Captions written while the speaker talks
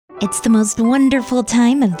It's the most wonderful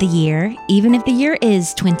time of the year, even if the year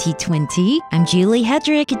is 2020. I'm Julie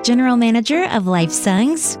Hedrick, General Manager of Life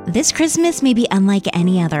Songs. This Christmas may be unlike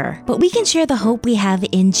any other, but we can share the hope we have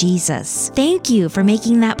in Jesus. Thank you for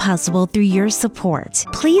making that possible through your support.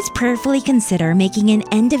 Please prayerfully consider making an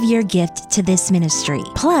end-of-year gift to this ministry.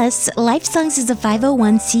 Plus, Life Songs is a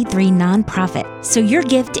 501c3 nonprofit, so your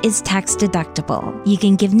gift is tax deductible. You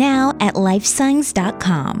can give now at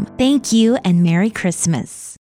lifesongs.com. Thank you and Merry Christmas.